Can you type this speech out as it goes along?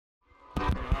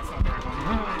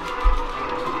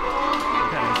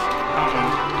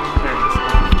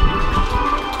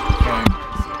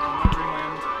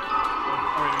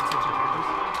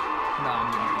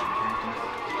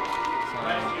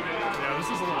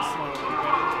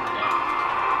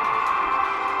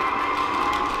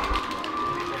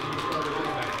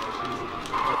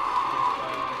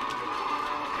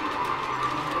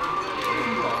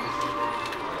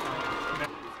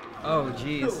Oh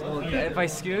geez. Well, if I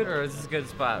scoot, or is this a good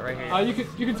spot right here?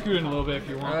 You can scoot in a little bit if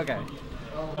you want. Okay.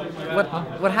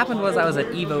 What happened was I was at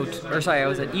Evo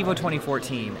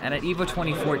 2014, and at Evo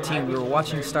 2014 we were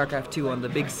watching StarCraft 2 on the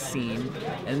big scene,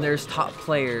 and there's top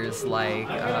players like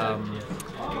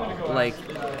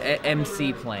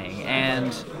MC playing,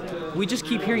 and we just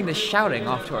keep hearing this shouting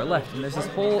off to our left, and there's this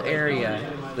whole area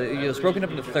that it's broken up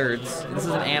into thirds. This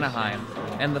is in Anaheim,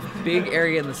 and the big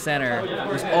area in the center,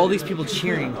 there's all these people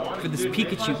cheering for this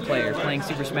Pikachu player playing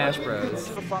Super Smash Bros.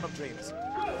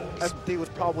 FD was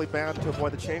probably banned to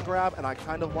avoid the chain grab, and I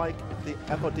kind of like the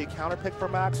FOD counter pick for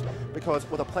Max, because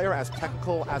with a player as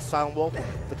technical as Silent Wolf,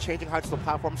 the changing heights of the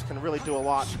platforms can really do a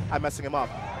lot at messing him up.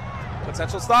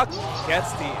 Potential stock,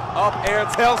 gets the up air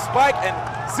tail spike, and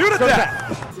Suita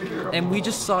death! And we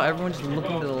just saw everyone just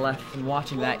looking to the left and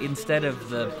watching that instead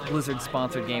of the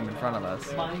Blizzard-sponsored game in front of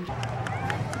us.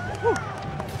 Woo.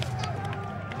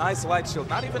 Nice light shield,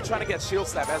 not even trying to get shield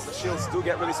snap as the shields do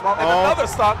get really small. And another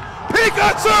stock,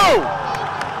 Pikachu!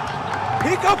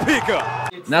 Pika!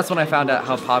 And that's when I found out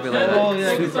how popular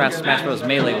Super Smash Bros.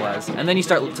 Melee was. And then you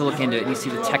start to look into it and you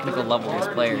see the technical level of these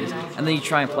players. And then you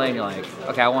try and play and you're like,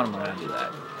 okay, I want to learn how to do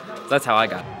that. So that's how I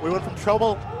got it. We went from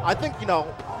trouble. I think, you know,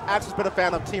 Axe has been a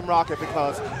fan of Team Rocket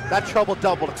because that trouble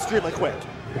doubled extremely quick.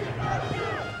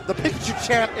 The Pikachu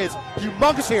chant is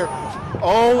humongous here.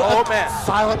 Oh man.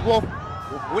 Silent Wolf.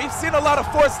 We've seen a lot of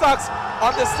 4 stocks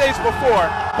on this stage before.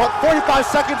 But 45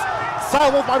 seconds,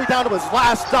 Silent Wolf might be down to his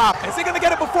last stop. Is he going to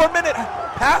get it before a minute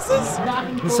passes?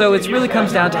 So it really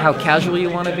comes down to how casual you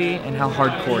want to be and how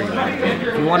hardcore you want to be.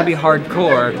 If you want to be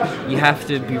hardcore, you have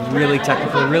to be really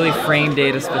technical, really frame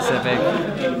data specific,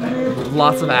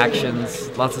 lots of actions,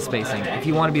 lots of spacing. If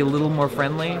you want to be a little more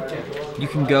friendly, you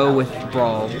can go with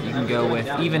Brawl, you can go with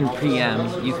even PM,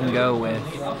 you can go with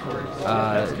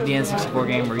the N64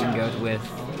 game, or you can go with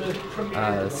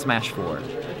Smash 4.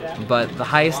 But the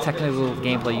highest technical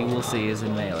gameplay you will see is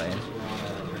in Melee.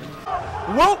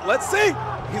 Whoa, let's see!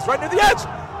 He's right near the edge!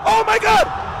 Oh my god!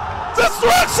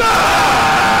 Destruction!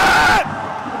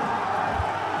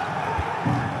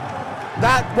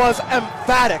 That was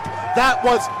emphatic. That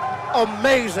was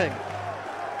amazing.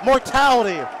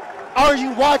 Mortality, are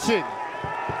you watching?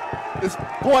 This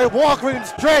boy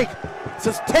Walgreens Drake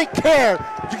says, take care.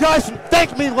 You guys can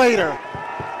thank me later.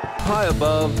 High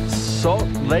above Salt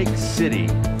Lake City,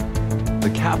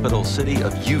 the capital city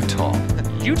of Utah.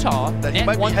 Utah? That he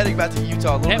might be heading back to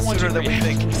Utah a little sooner than we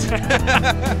think.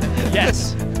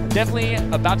 Yes, definitely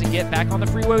about to get back on the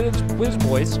freeway with his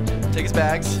boys. Take his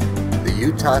bags. The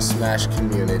Utah Smash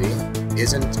community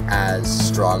isn't as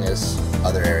strong as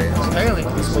other areas. Apparently.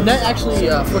 Net actually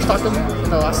first talked to him in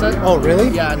the last set. Oh, really?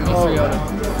 Yeah, and he 3-0'd him.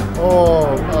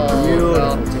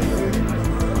 Beautiful.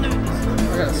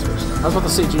 We're gonna switch. I was about to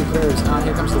say G curves.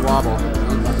 Here comes the wobble.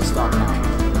 I'm about to stop now.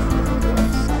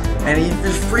 And he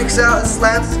just freaks out and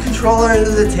slams his controller into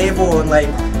the table and like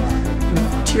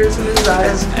tears in his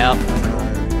eyes. Yep.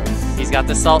 He's got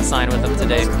the salt sign with him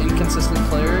today. Inconsistent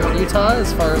player in Utah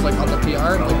as far as like on the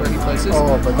PR, like where he places.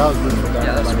 Oh, but that was beautiful.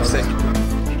 Yeah, that was sick.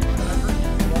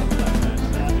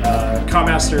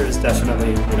 Commaster is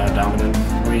definitely dominant.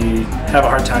 We have a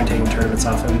hard time taking tournaments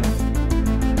off him.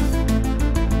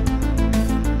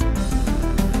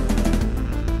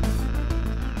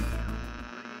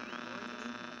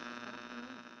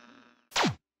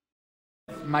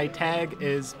 My tag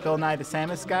is Bill Nye the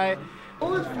Samus guy.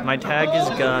 My tag is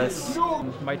Gus.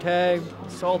 My tag,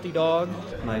 Salty Dog.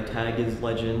 My tag is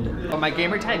Legend. Oh, my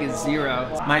gamer tag is Zero.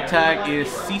 My tag is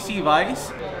CC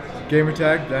Vice. Gamer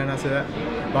tag, did I not say that?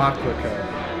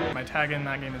 Bakuka. My tag in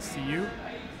that game is CU.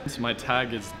 So my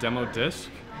tag is Demo Disc.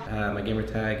 My gamer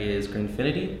tag is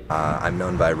Greenfinity. I'm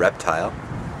known by Reptile.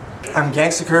 I'm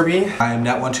Gangsta Kirby. I'm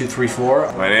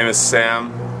Net1234. My name is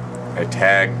Sam. My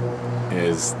tag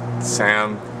is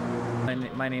Sam.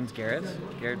 My name's Garrett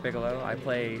Bigelow. I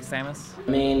play Samus. I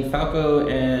main Falco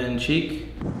and Cheek.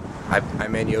 I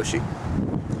main Yoshi.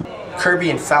 Kirby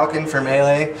and Falcon for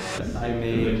Melee. I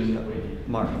main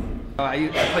Mark. I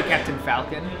play Captain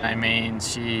Falcon. I main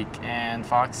Sheik and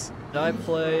Fox. I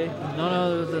play none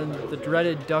other than the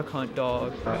dreaded Duck Hunt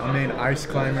Dog. I main Ice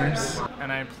Climbers.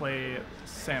 And I play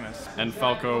Samus. And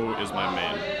Falco is my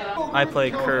main. I play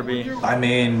Kirby. I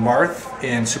main Marth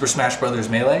in Super Smash Bros.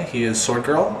 Melee. He is Sword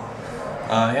Girl.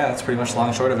 Yeah, that's pretty much long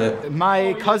and short of it.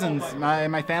 My cousins,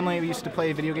 my family, we used to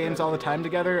play video games all the time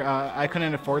together. I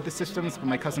couldn't afford the systems, but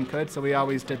my cousin could, so we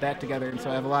always did that together. And so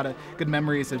I have a lot of good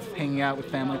memories of hanging out with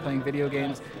family playing video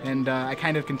games. And I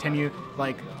kind of continue,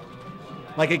 like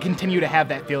I continue to have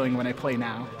that feeling when I play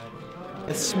now.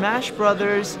 Smash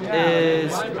Brothers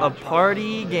is a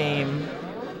party game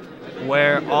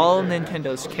where all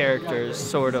Nintendo's characters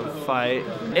sort of fight.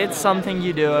 It's something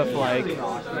you do if like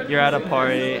you're at a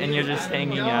party and you're just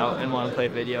hanging out and want to play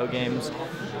video games,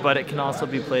 but it can also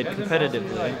be played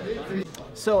competitively.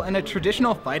 So in a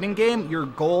traditional fighting game, your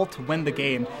goal to win the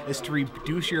game is to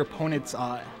reduce your opponent's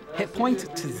hit points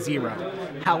to 0.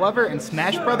 However, in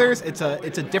Smash Brothers, it's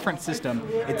a different system.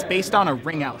 It's based on a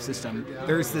ring out system.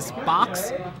 There's this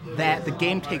box that the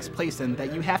game takes place in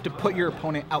that you have to put your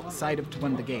opponent outside of to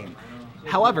win the game.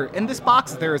 However, in this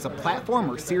box, there is a platform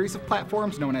or series of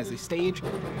platforms known as a stage,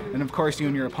 and of course you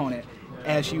and your opponent.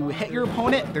 As you hit your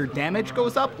opponent, their damage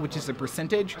goes up, which is a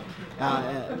percentage,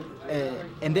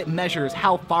 and it measures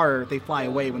how far they fly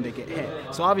away when they get hit.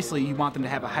 So obviously you want them to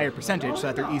have a higher percentage so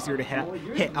that they're easier to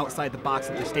hit outside the box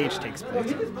that the stage takes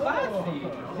place.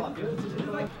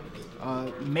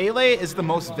 Melee is the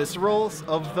most visceral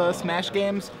of the Smash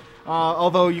games,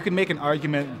 although you can make an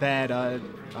argument that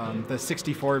the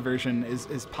 64 version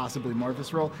is possibly more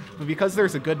visceral. But because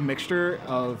there's a good mixture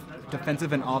of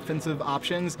defensive and offensive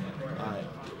options,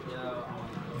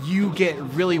 you get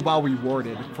really well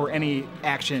rewarded for any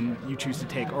action you choose to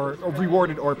take, or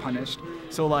rewarded or punished.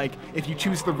 So like, if you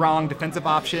choose the wrong defensive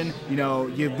option, you know,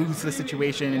 you lose the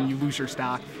situation and you lose your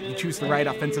stock. If you choose the right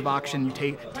offensive option, you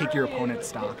take your opponent's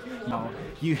stock. You know,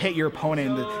 you hit your opponent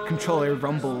and the controller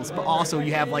rumbles, but also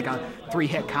you have like a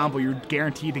 3-hit combo you're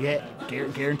guaranteed to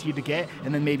get,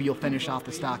 and then maybe you'll finish off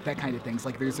the stock, that kind of things.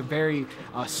 Like, there's a very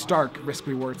stark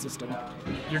risk-reward system.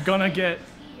 You're gonna get,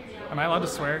 am I allowed to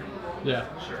swear? Yeah.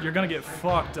 You're gonna get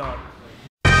fucked up.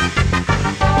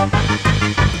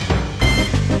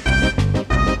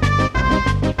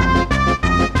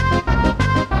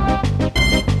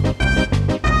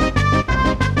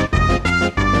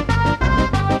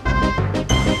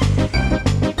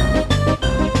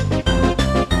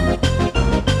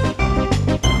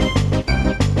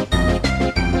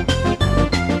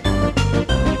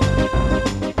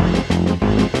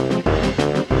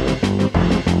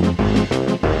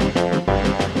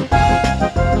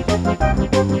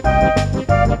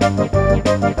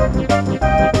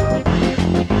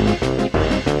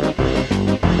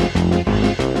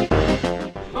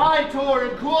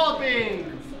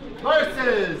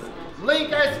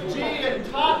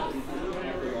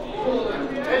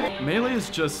 Melee is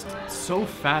just so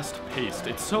fast-paced.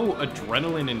 It's so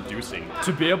adrenaline-inducing.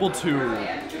 To be able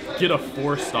to get a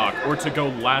 4 stock or to go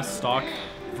last stock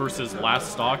versus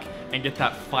last stock and get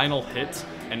that final hit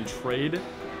and trade,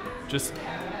 just,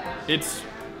 it's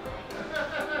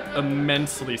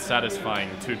immensely satisfying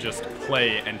to just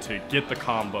play and to get the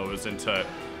combos and to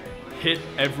hit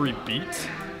every beat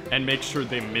and make sure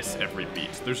they miss every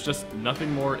beat. There's just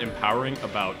nothing more empowering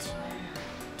about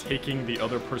taking the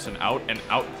other person out and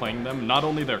outplaying them, not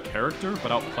only their character,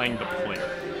 but outplaying the player.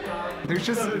 There's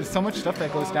just so much stuff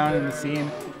that goes down in the scene.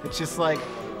 It's just like,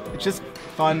 it's just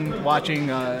fun watching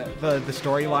the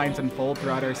storylines unfold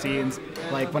throughout our scenes.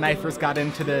 Like when I first got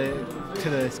into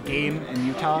this game in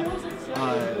Utah,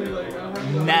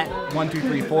 Net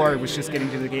 1234 was just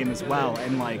getting to the game as well,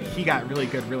 and like he got really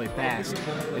good really fast.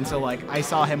 And so like I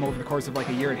saw him over the course of like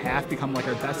a year and a half become like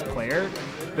our best player.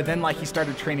 But then like he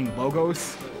started training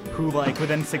Logos, who like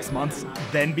within 6 months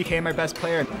then became our best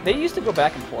player. They used to go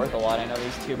back and forth a lot, I know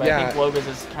these two, but yeah. I think Logos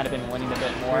has kind of been winning a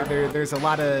bit more. There's a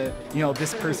lot of, you know,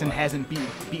 this person hasn't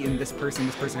beaten this person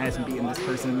hasn't beaten this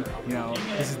person, you know,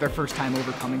 this is their first time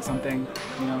overcoming something,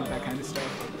 you know, that kind of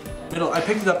stuff. I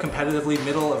picked it up competitively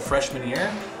middle of freshman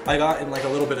year. I got in like a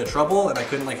little bit of trouble and I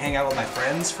couldn't like hang out with my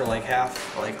friends for like a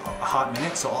hot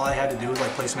minute, so all I had to do was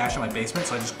like play Smash in my basement,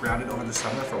 so I just grounded over the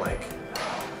summer for like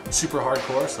super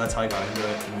hardcore, so that's how I got into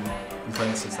it and been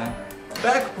playing it since then.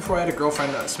 Back before I had a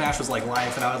girlfriend, Smash was like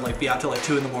life, and I would like be out till like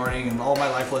 2 in the morning, and all my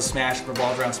life was Smash,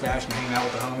 revolved around Smash and hanging out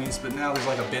with the homies. But now there's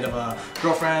like a bit of a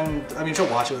girlfriend. I mean, she'll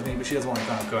watch it with me, but she doesn't want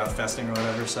to go out festing or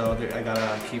whatever, so I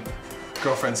gotta keep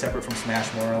girlfriend separate from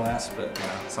Smash more or less, but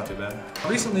yeah, it's not too bad.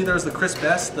 Recently there's the Chris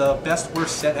Best, the best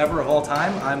worst set ever of all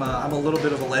time. I'm a little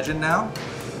bit of a legend now.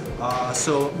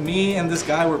 So me and this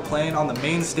guy were playing on the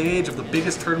main stage of the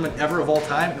biggest tournament ever of all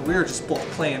time, and we were just both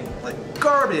playing like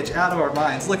garbage out of our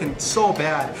minds, looking so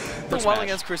bad. Well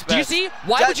against Chris Best. Do you see?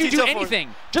 Why would you do anything?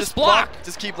 Just block.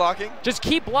 Just keep blocking. Just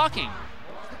keep blocking.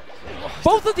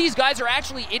 Both of these guys are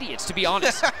actually idiots, to be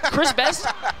honest. Chris Best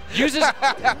uses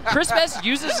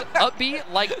up-B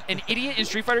like an idiot in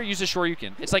Street Fighter uses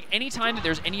Shoryuken. It's like any time that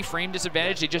there's any frame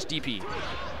disadvantage, they just DP.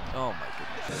 Oh my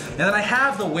goodness. And then I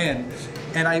have the win,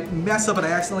 and I mess up and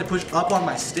I accidentally push up on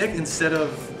my stick instead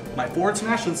of my forward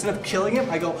smash. So instead of killing him,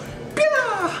 I go,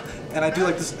 Pia! And I do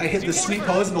like this. I hit this sweet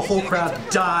pose, and the whole crowd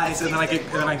dies. And then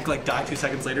I like die 2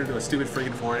 seconds later to a stupid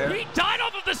freaking forward air. He died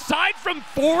off of the side from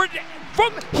forward.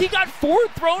 He got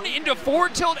forward thrown into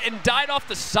forward tilt and died off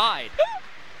the side.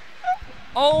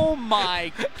 Oh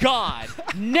my God!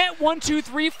 Net 1, 2,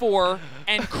 3, 4,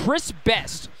 and Chris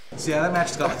Best. So yeah, that match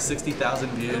has got like 60,000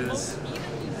 views.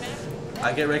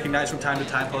 I get recognized from time to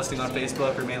time posting on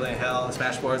Facebook or Melee Hell,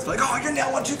 Smash Boards, like, oh, you're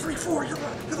now 1, 2, 3, 4. You're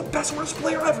the best worst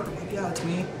player ever. I'm like, yeah, it's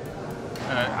me.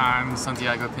 I'm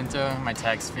Santiago Pinto. My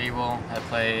tag's Fable. I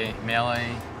play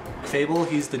Melee. Fable,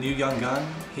 he's the new young gun.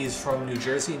 He's from New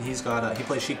Jersey, and he's got he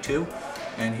plays Sheik 2,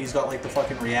 and he's got like the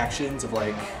fucking reactions of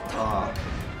like,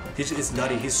 it's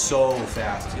nutty. He's so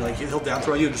fast. He'll down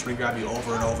throw you and just re-grab you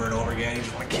over and over and over again. You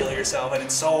just want to kill yourself, and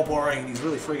it's so boring. And he's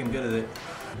really freaking good at it.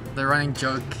 The running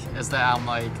joke is that I'm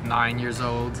like 9 years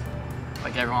old.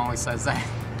 Like everyone always says that.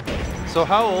 So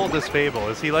how old is Fable?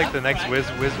 Is he like the next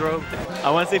Wizrobe? I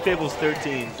want to say Fable's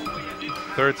 13.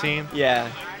 13? Yeah.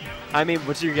 I mean,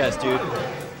 what's your guess, dude?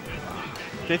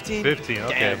 15? 15,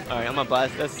 okay. Damn. All right, I'm a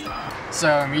bust.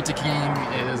 So Mita King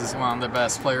is one of the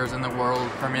best players in the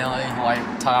world for Melee,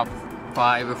 like top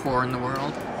 5 or 4 in the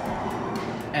world.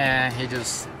 And he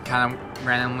just kind of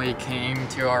randomly came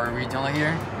to our regional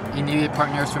here. He needed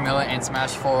partners for Melee and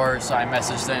Smash 4, so I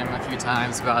messaged him a few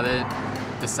times about it,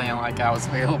 just saying like I was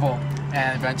available.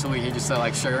 And eventually he just said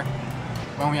like sure.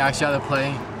 When we actually had to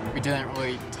play, we didn't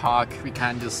really talk, we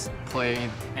kind of just played,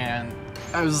 and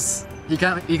he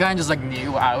kind of just like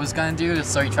knew what I was gonna do,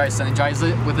 so he tried to synergize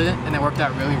it with it, and it worked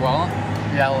out really well.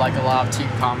 We had like a lot of team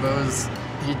combos.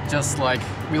 He just like,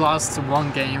 we lost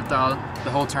 1 game throughout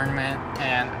the whole tournament,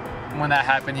 and when that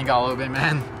happened, he got a little bit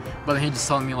mad. But he just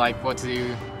told me like what to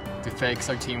do to fix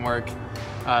our teamwork.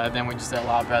 Then we just did a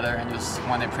lot better and just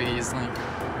won it pretty easily.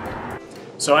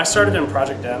 So I started in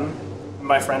Project M.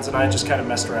 My friends and I just kind of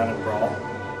messed around in Brawl,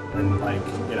 and like,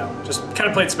 you know, just kind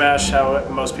of played Smash how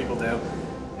most people do.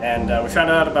 And we found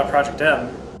out about Project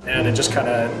M, and it just kind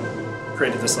of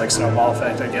created this like snowball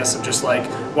effect, I guess, of just like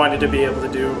wanting to be able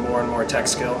to do more and more tech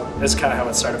skill. That's kind of how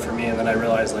it started for me, and then I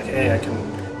realized like, hey, I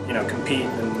can, you know, compete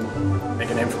and make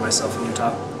a name for myself in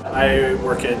Utah. I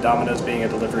work at Domino's being a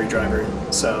delivery driver,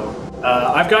 so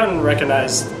I've gotten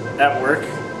recognized at work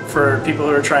for people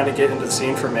who are trying to get into the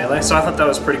scene for Melee, so I thought that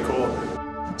was pretty cool.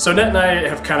 So Net and I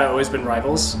have kind of always been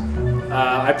rivals.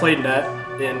 I played Net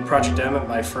in Project M at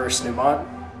my first Newmont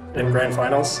in Grand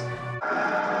Finals.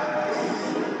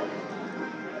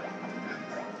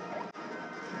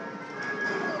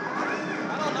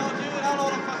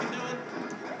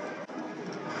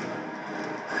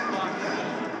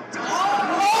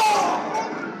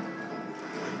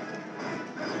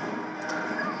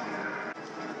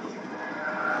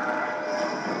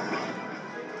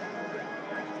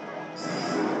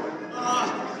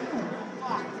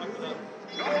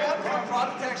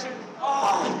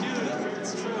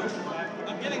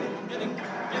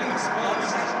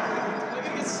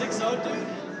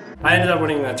 I ended up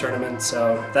winning that tournament,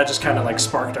 so that just kind of like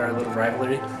sparked our little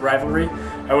rivalry.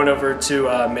 I went over to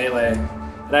Melee,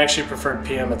 and I actually preferred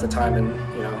PM at the time, and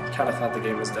you know, kind of thought the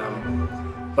game was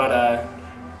dumb. But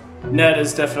Net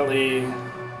is definitely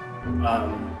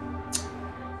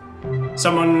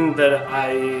someone that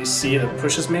I see that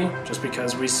pushes me, just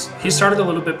because he started a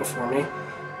little bit before me,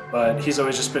 but he's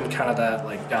always just been kind of that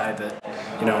like guy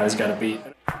that, you know, always got to beat.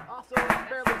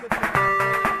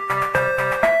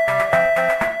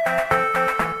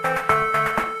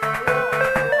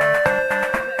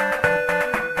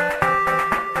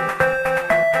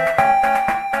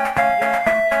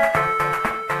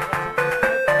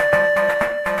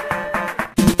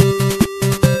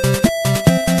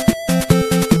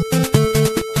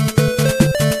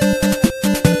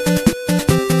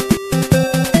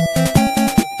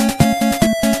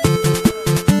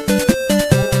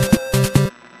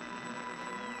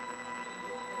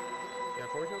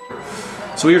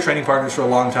 So we were training partners for a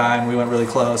long time. We went really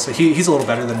close. So he's a little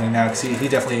better than me now because he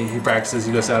definitely practices.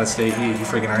 He goes out of state. He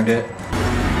freaking earned it.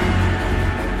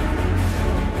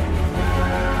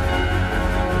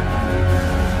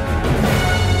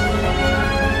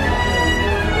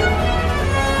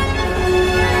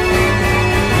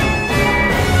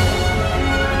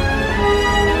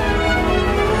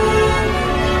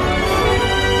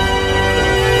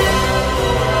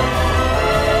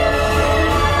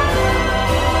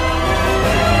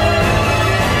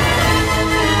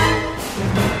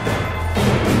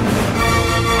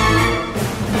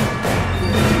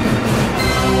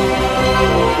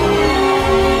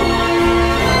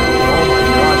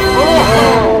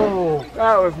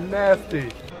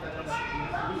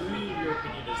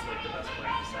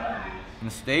 In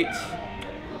the States?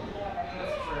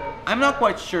 I'm not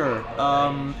quite sure.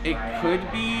 It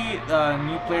could be a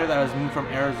new player that has moved from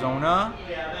Arizona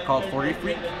called 40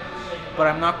 Freak, but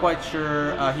I'm not quite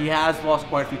sure. He has lost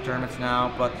quite a few tournaments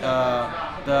now, but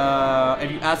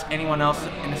if you ask anyone else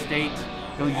in the state,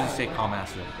 he'll usually say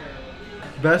Callmaster.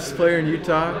 Best player in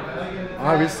Utah,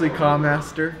 obviously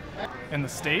Callmaster. In the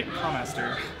state,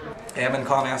 Callmaster. Ammon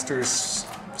Callmaster's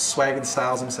swag and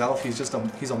styles himself.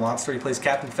 He's a monster. He plays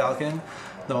Captain Falcon,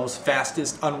 the most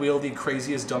fastest, unwieldy,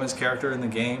 craziest, dumbest character in the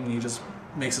game. And he just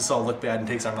makes us all look bad and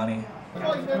takes our money.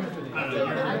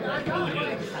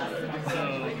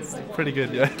 Pretty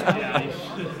good, yeah.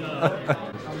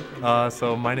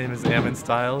 So my name is Ammon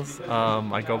Styles.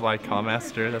 I go by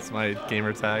Callmaster. That's my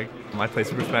gamer tag. I play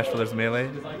Super Smash Bros.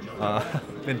 Melee.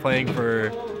 Been playing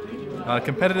for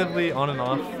competitively on and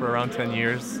off for around 10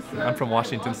 years. I'm from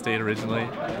Washington State originally.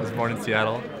 I was born in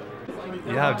Seattle.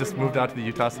 Yeah, I've just moved out to the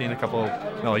Utah scene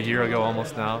a year ago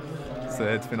almost now. So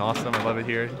it's been awesome. I love it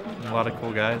here. A lot of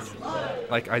cool guys.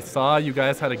 Like, I saw you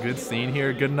guys had a good scene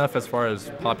here, good enough as far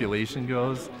as population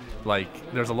goes.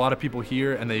 Like, there's a lot of people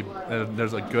here, and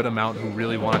there's a good amount who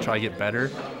really want to try to get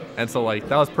better. And so, like,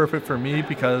 that was perfect for me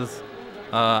because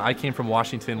I came from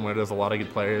Washington where there's a lot of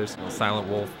good players. Silent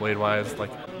Wolf, Blade Wise, like,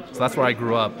 so that's where I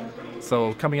grew up.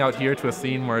 So coming out here to a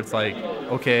scene where it's like,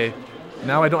 okay,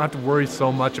 now I don't have to worry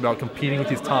so much about competing with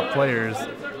these top players,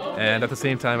 and at the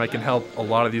same time I can help a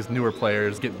lot of these newer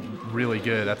players get really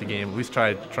good at the game. At least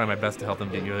try my best to help them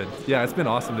get good. Yeah, it's been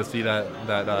awesome to see that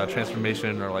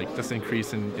transformation, or like just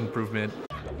increase in improvement.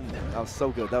 That was so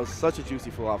good. That was such a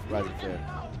juicy full off rising fair.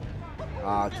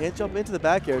 Can't jump into the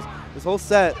back airs. This whole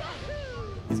set,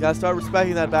 he's got to start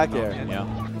respecting that back air. Yeah.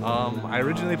 I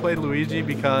originally played Luigi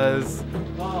because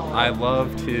I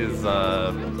loved his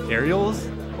aerials,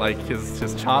 like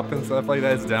his chop and stuff like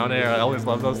that, his down air. I always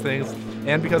loved those things.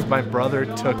 And because my brother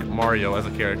took Mario as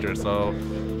a character, so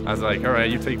I was like, all right,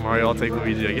 you take Mario, I'll take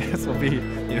Luigi. I guess we'll be,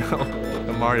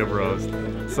 the Mario Bros.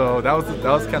 So that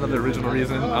was kind of the original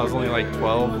reason. I was only like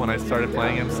 12 when I started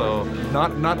playing him, so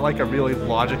not like a really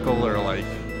logical or like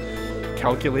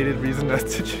calculated reason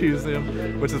to choose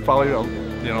him, which is probably a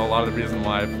lot of the reason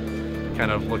why I've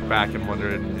kind of looked back and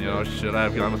wondered, should I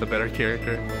have gone with a better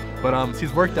character? But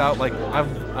he's worked out. Like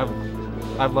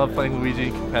I've loved playing Luigi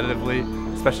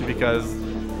competitively, especially because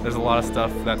there's a lot of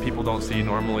stuff that people don't see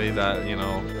normally that you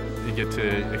get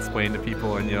to explain to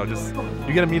people, and you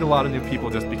get to meet a lot of new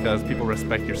people just because people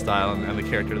respect your style and the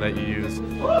character that you use.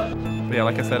 But yeah,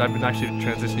 like I said, I've been actually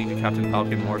transitioning to Captain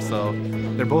Falcon more so.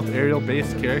 They're both aerial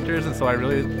based characters, and so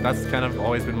that's kind of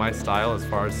always been my style as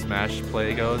far as Smash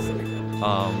play goes.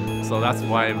 So that's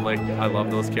why I love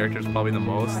those characters probably the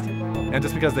most, and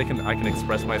just because I can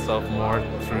express myself more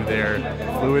through their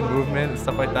fluid movement and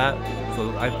stuff like that.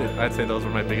 So I'd say those were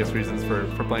my biggest reasons for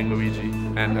playing Luigi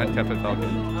and Captain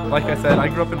Falcon. Like I said, I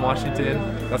grew up in Washington.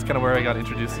 That's kind of where I got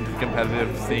introduced into the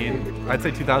competitive scene. I'd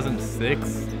say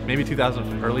 2006, maybe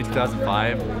early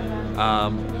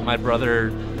 2005. My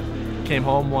brother came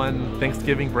home one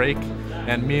Thanksgiving break,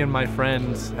 and me and my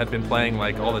friends had been playing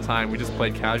like all the time. We just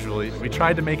played casually. We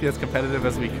tried to make it as competitive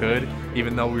as we could,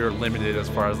 even though we were limited as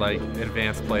far as like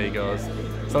advanced play goes.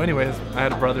 So anyways, I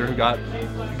had a brother who got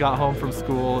home from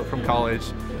college,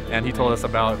 and he told us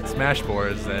about Smash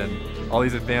boards and all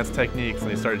these advanced techniques, and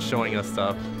he started showing us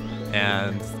stuff.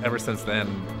 And ever since then,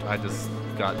 I just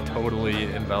got totally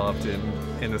enveloped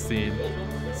in the scene.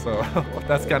 So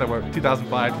that's kind of where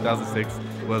 2005, 2006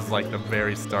 was like the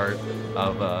very start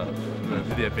of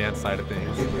the advanced side of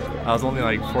things. I was only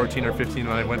like 14 or 15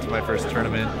 when I went to my first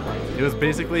tournament. It was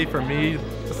basically, for me,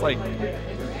 just like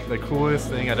the coolest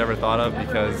thing I'd ever thought of,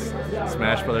 because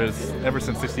Smash Brothers, ever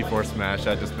since 64 Smash,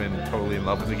 I'd just been totally in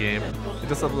love with the game. It's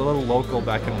just a little local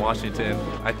back in Washington.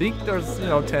 I think there's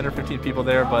 10 or 15 people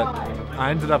there, but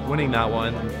I ended up winning that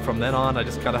one. From then on, I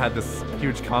just kind of had this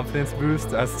huge confidence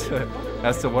boost as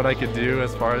to what I could do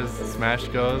as far as Smash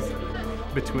goes.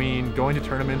 Between going to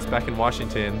tournaments back in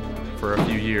Washington for a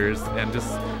few years and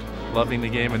just loving the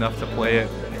game enough to play it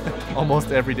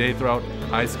almost every day throughout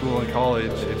high school and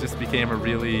college, it just became a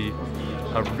really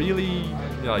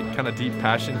kind of deep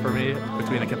passion for me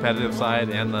between the competitive side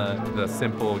and the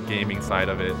simple gaming side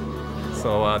of it.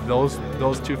 So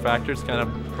those two factors kind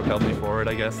of propelled me forward,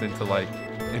 I guess,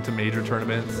 into major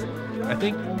tournaments. I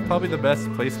think probably the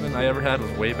best placement I ever had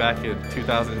was way back in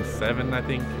 2007, I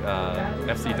think.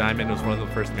 FC Diamond was one of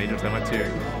the first majors I went to.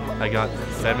 I got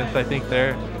 7th, I think,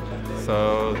 there.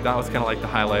 So that was kind of like the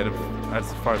highlight of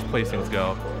as far as placings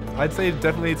go. I'd say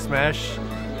definitely Smash.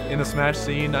 In the Smash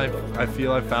scene, I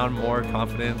feel I've found more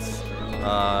confidence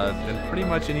than pretty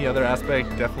much any other aspect.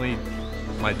 Definitely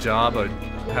my job,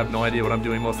 have no idea what I'm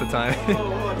doing most of the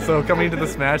time. So coming to the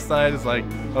Smash side is like,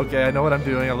 okay, I know what I'm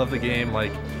doing. I love the game.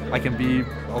 Like, I can be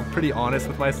pretty honest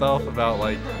with myself about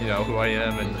like, you know, who I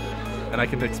am, and I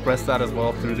can express that as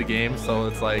well through the game. So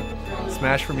it's like,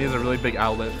 Smash for me is a really big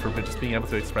outlet for just being able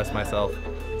to express myself.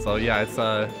 So yeah,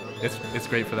 it's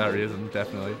great for that reason,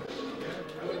 definitely.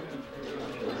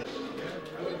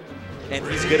 And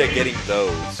he's good at getting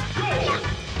those.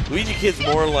 Luigi Kid's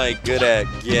more like good at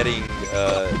getting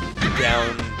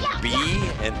down B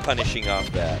and punishing off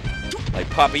that. Like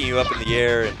popping you up in the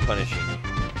air and punishing.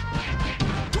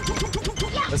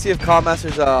 Let's see if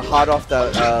Codemaster's hot off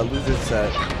that loser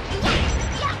set.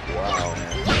 Wow.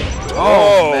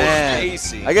 Oh, man.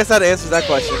 Casey. I guess that answers that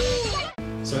question.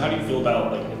 So how do you feel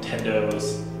about like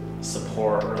Nintendo's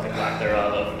support or like lack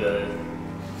thereof of the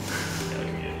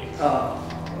community?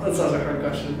 That's a hard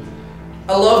question.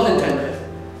 I love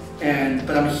Nintendo,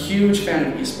 but I'm a huge fan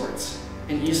of esports.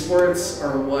 And esports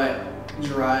are what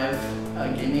drive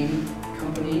a gaming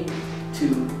company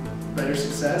to better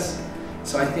success.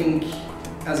 So I think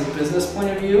as a business point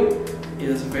of view, it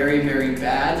is very, very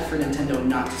bad for Nintendo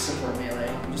not to support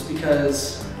Melee. Just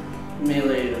because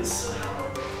Melee it's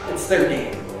their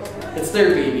game. It's their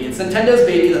baby. It's Nintendo's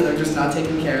baby that they're just not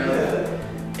taking care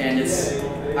of. And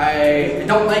I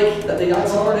don't like that they don't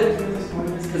support it,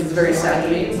 because it's very sad to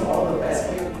me.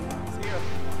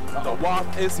 The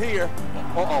WAP is here.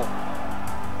 Uh-oh.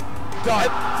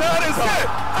 That is it!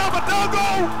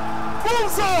 Abadago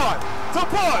moves on to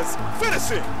Buzz,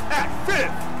 finishing at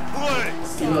 5th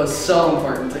place. Evo is so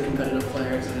important to competitive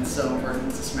players, and it's so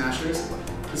important to Smashers.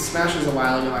 The Smashers a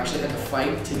while ago actually had to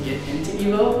fight to get into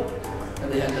Evo,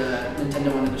 and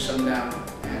Nintendo wanted to shut them down,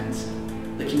 and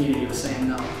the community was saying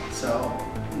no. So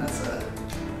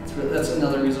that's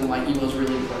another reason why Evo is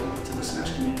really important to the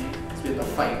Smash community. Because we have to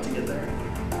fight to get there.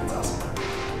 It's awesome.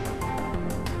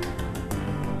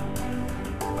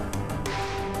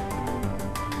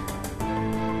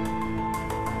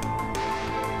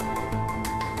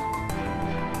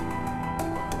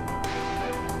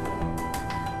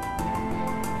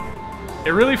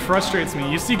 It really frustrates me.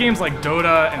 You see games like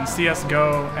Dota and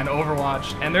CSGO and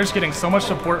Overwatch, and they're just getting so much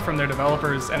support from their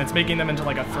developers, and it's making them into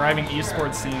like a thriving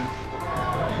esports scene.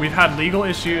 We've had legal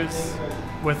issues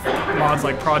with mods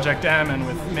like Project M and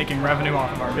with making revenue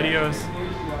off of our videos,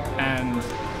 and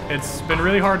it's been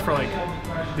really hard for like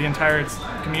the entire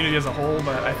community as a whole,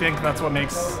 but I think that's what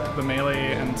makes the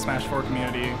Melee and Smash 4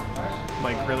 community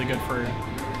like really good for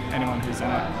anyone who's in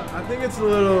it. I think it's a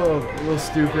little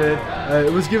stupid.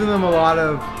 It was giving them a lot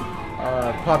of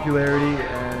popularity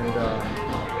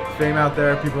and fame out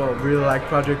there. People really like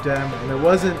Project M, and it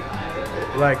wasn't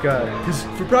like because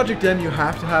for Project M you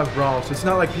have to have Brawl, so it's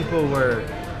not like people were,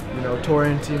 you know,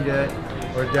 torrenting it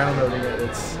or downloading it.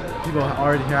 It's people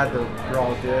already had the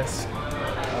Brawl disc,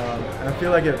 and I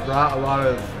feel like it brought a lot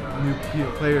of new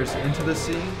players into the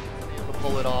scene.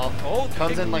 Pull it off. Oh,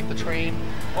 comes in like the train.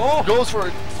 Oh, goes for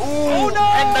it. Ooh, oh, no!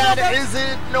 And that is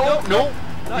it. Nope.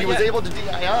 He was able to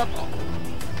DI up.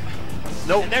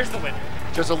 Nope. And there's the win.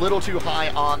 Just a little too high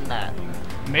on that.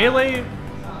 Melee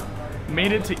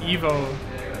made it to Evo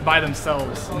by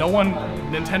themselves.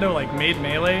 Nintendo like made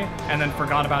Melee and then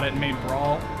forgot about it and made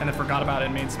Brawl and then forgot about it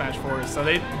and made Smash 4. So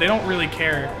they don't really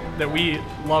care that we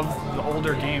love the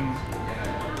older game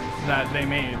that they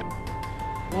made.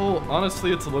 Well,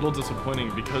 honestly, it's a little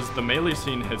disappointing because the Melee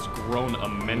scene has grown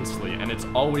immensely, and it's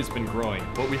always been growing,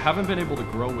 but we haven't been able to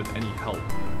grow with any help.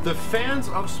 The fans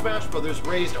of Smash Brothers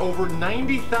raised over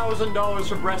 $90,000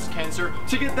 for breast cancer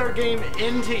to get their game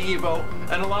into Evo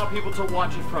and allow people to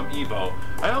watch it from Evo.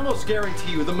 I almost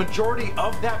guarantee you the majority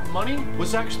of that money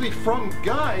was actually from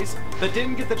guys that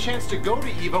didn't get the chance to go to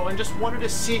Evo and just wanted to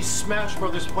see Smash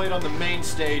Brothers played on the main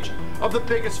stage of the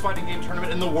biggest fighting game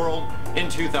tournament in the world in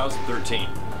 2013.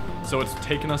 So it's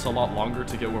taken us a lot longer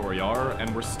to get where we are,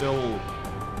 and we're still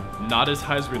not as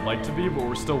high as we'd like to be, but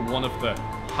we're still one of the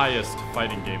highest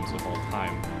fighting games of all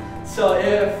time. So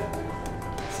if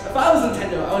I was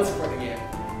Nintendo, I would support the game.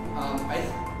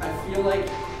 I feel like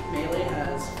Melee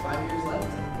has 5 years left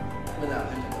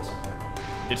without Nintendo support.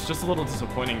 It's just a little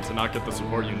disappointing to not get the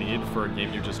support you need for a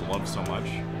game you just love so much.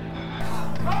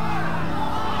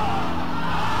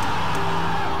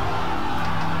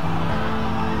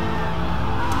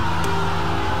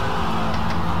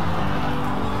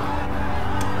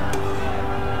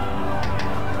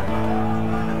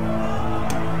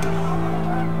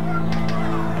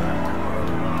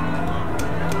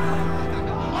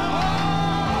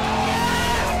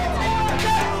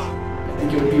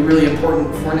 Really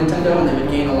important for Nintendo, and they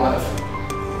would gain a lot of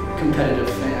competitive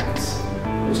fans,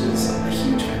 which is a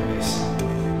huge fan base.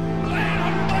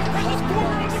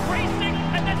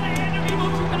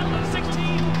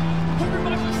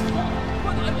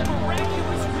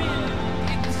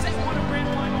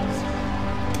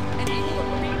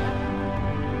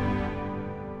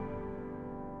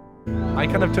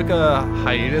 kind of took a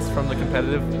hiatus from the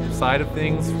competitive side of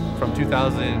things from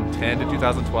 2010 to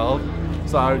 2012.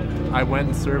 So I went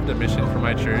and served a mission for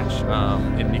my church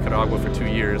in Nicaragua for 2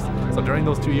 years. So during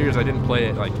those 2 years, I didn't play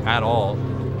it like at all.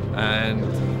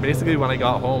 And basically when I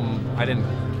got home, I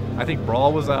think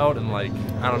Brawl was out, and like,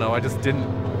 I don't know, I just didn't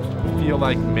feel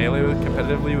like Melee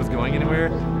competitively was going anywhere.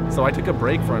 So I took a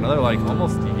break for another like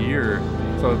almost a year.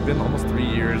 So it's been almost 3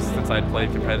 years since I'd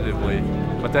played competitively.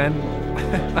 But then,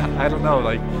 I don't know,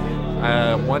 like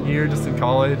 1 year just in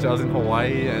college, I was in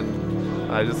Hawaii,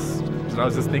 and I was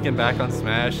just thinking back on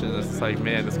Smash, and it's like,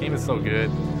 man, this game is so good.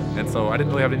 And so I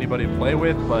didn't really have anybody to play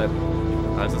with, but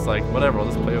I was just like, whatever, I'll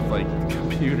just play with like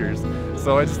computers.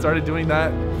 So I just started doing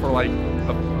that for like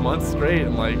a month straight,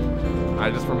 and like I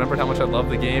just remembered how much I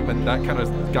loved the game, and that kind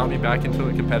of got me back into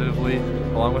it competitively,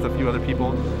 along with a few other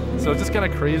people. So it's just kind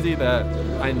of crazy that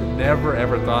I never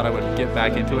ever thought I would get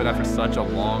back into it after such a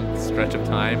long stretch of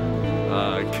time,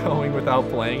 going without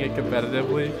playing it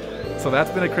competitively. So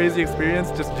that's been a crazy experience,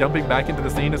 just jumping back into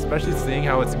the scene, especially seeing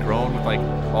how it's grown with like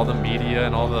all the media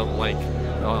and all the like,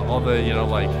 you know,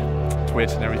 like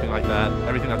Twitch and everything like that,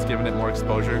 everything that's given it more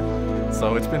exposure.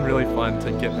 So it's been really fun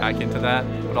to get back into that,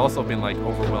 but also been like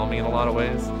overwhelming in a lot of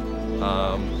ways.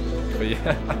 But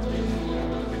yeah,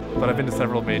 but I've been to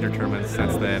several major tournaments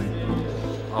since then.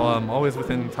 Always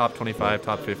within top 25,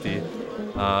 top 50.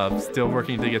 Still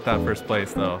working to get that first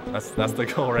place though. That's the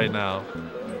goal right now.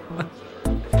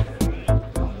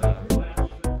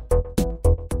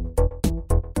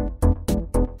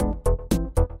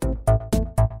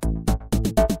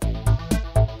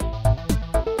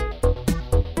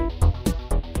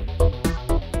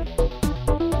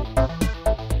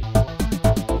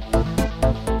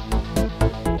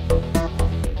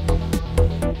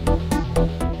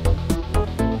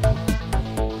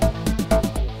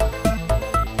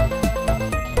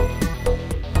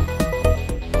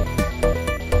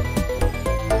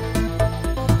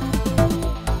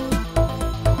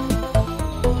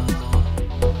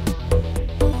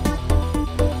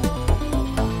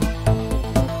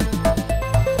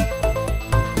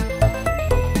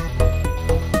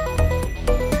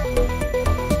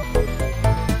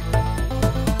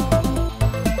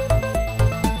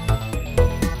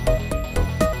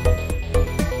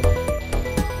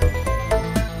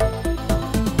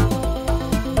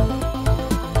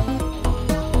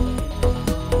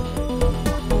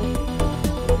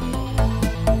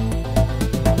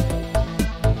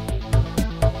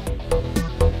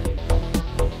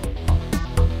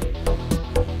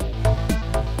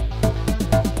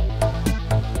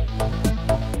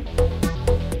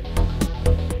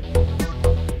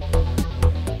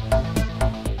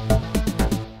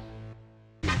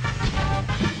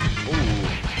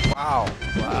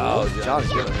 John's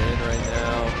getting in right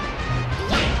now.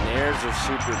 Nairs are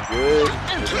super good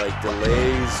with like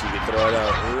delays. You can throw it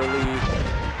out early.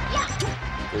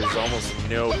 There's almost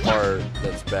no part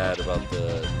that's bad about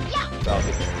the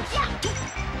Falcon Nairs.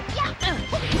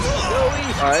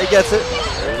 Alright, he gets it.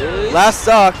 Last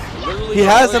stock. He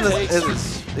has him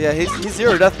his yeah, he's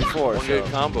zero death before. One good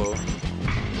combo. I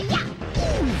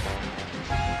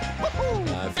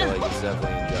feel like he's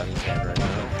definitely in Johnny's hand right now.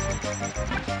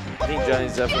 I think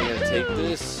Johnny's definitely going to take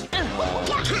this.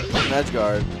 Edge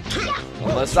guard.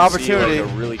 Unless opportunity. See,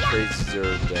 like, a really crazy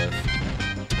zero death.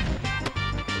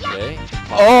 Okay.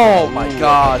 Oh my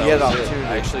god, he had an opportunity.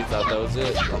 I actually thought that was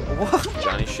it. What?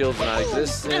 Johnny's shield's not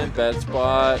existent. Bad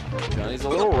spot. Johnny's a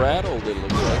little rattled, it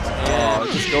looks like. And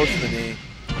it just goes to the knee.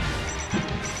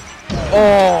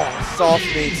 Oh, soft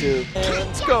knee too.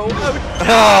 Let's go.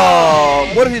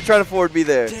 Oh, what if he tried to forward B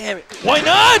there? Damn it. Why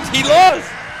not? He lost.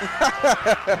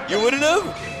 You wouldn't have?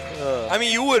 I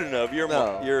mean, you wouldn't have. You're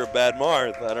a bad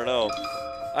Marth. I don't know.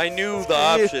 I knew the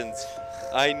options.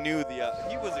 I knew the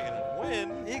he wasn't going to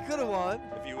win. He could have won.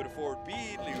 If you would have forward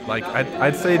B'd. Like,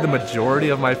 I'd say the majority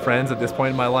of my friends at this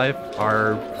point in my life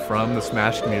are from the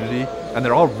Smash community, and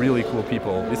they're all really cool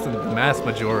people, at least the mass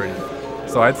majority.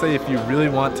 So I'd say if you really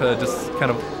want to just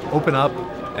kind of open up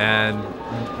and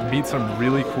meet some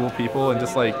really cool people and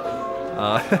just like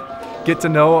get to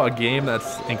know a game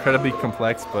that's incredibly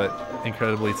complex but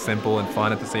incredibly simple and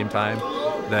fun at the same time,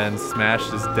 then Smash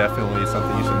is definitely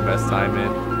something you should invest time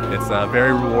in. It's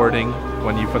very rewarding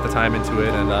when you put the time into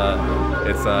it, and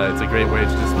it's a great way to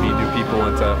just meet new people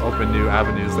and to open new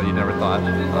avenues that you never thought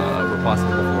were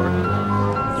possible before.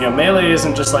 You know, Melee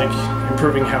isn't just like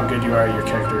improving how good you are at your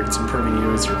character, it's improving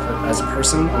you as a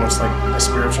person, almost like a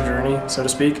spiritual journey, so to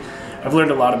speak. I've learned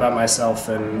a lot about myself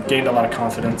and gained a lot of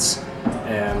confidence,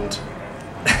 and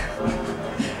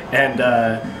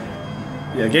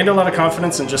gained a lot of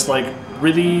confidence and just like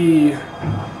really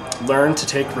learn to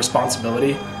take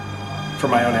responsibility for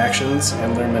my own actions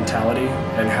and learn mentality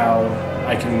and how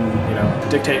I can, you know,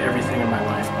 dictate everything in my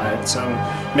life by it. So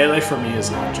Melee for me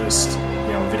is not just,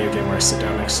 you know, a video game where I sit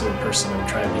down next to a person and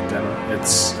try to beat them.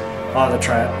 It's a lot of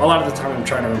the time I'm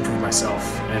trying to improve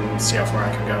myself and see how far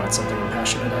I can go. It's something I'm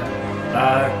passionate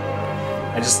at.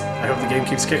 I hope the game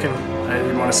keeps kicking. I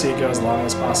want to see it go as long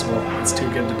as possible. It's too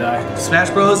good to die. Smash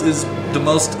Bros is the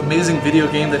most amazing video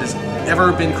game that has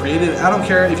ever been created. I don't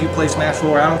care if you play Smash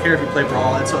 4, I don't care if you play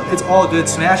Brawl, it's all good.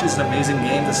 Smash is an amazing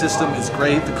game. The system is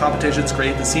great, the competition's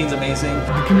great, the scene's amazing.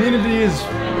 The community is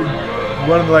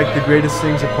one of like the greatest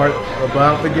things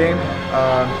about the game.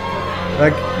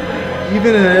 Like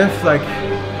even if like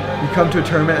you come to a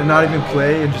tournament and not even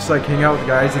play and just like hang out with the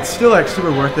guys, it's still like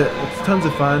super worth it. It's tons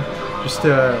of fun just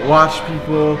to watch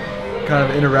people kind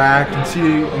of interact and see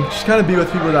and just kind of be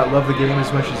with people that love the game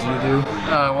as much as you do.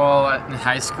 Well, in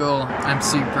high school, I'm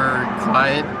super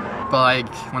quiet, but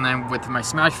like when I'm with my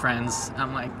Smash friends,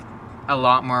 I'm like a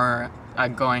lot more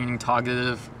outgoing and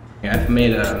talkative. Yeah, I've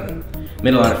made a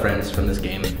lot of friends from this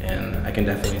game, and I can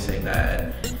definitely say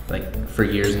that like for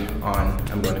years on,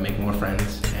 I'm going to make more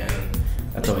friends, and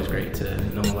that's always great to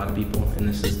know a lot of people, and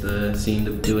this is the scene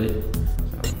to do it.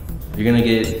 So you're gonna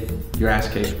get your ass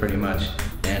kicked pretty much,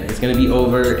 and it's gonna be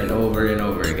over and over and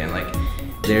over again. Like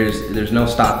there's no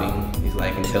stopping. It's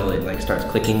like until it like starts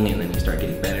clicking, and then you start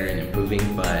getting better and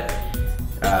improving. But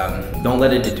don't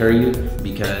let it deter you,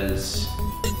 because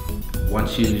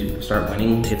once you start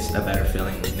winning, it's a better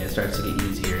feeling, and it starts to get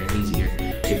easier and easier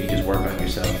if you just work on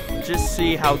yourself. Just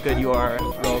see how good you are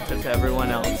relative to everyone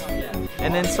else,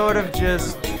 and then sort of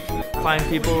just find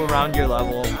people around your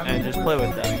level and just play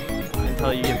with them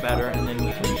until you get better, and then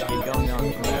you can just keep going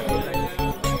on from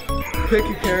there. Pick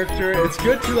a character. It's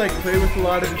good to like play with a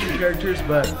lot of different characters,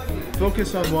 but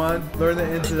focus on one, learn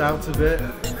the ins and outs of it.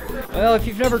 Well, if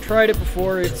you've never tried it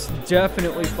before, it's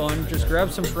definitely fun. Just grab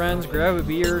some friends, grab a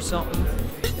beer or something,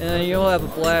 and you'll have a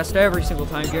blast every single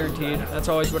time, guaranteed. That's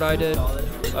always what I did.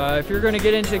 If you're going to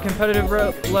get into competitive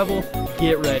level,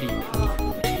 get ready.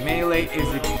 Melee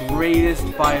is the greatest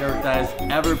fighter that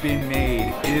has ever been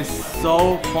made. It is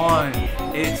so fun.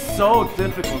 It's so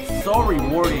difficult, so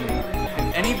rewarding.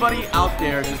 If anybody out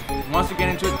there just wants to get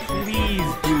into it, please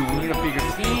do. We need a bigger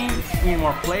scene, we need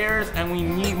more players, and we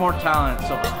need more talent,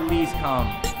 so please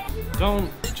come.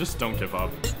 Just don't give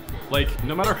up. Like,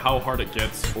 no matter how hard it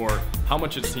gets, or how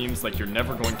much it seems like you're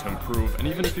never going to improve, and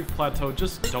even if you've plateaued,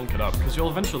 just don't get up, because you'll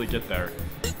eventually get there.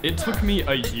 It took me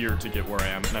a year to get where I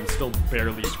am, and I'm still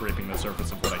barely scraping the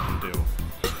surface of what I can do.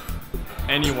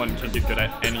 Anyone can get good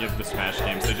at any of the Smash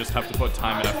games, they just have to put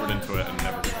time and effort into it and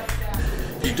never give up.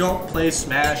 If you don't play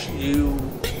Smash, you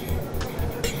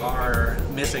are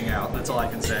missing out. That's all I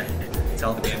can say.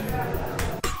 Tell the game.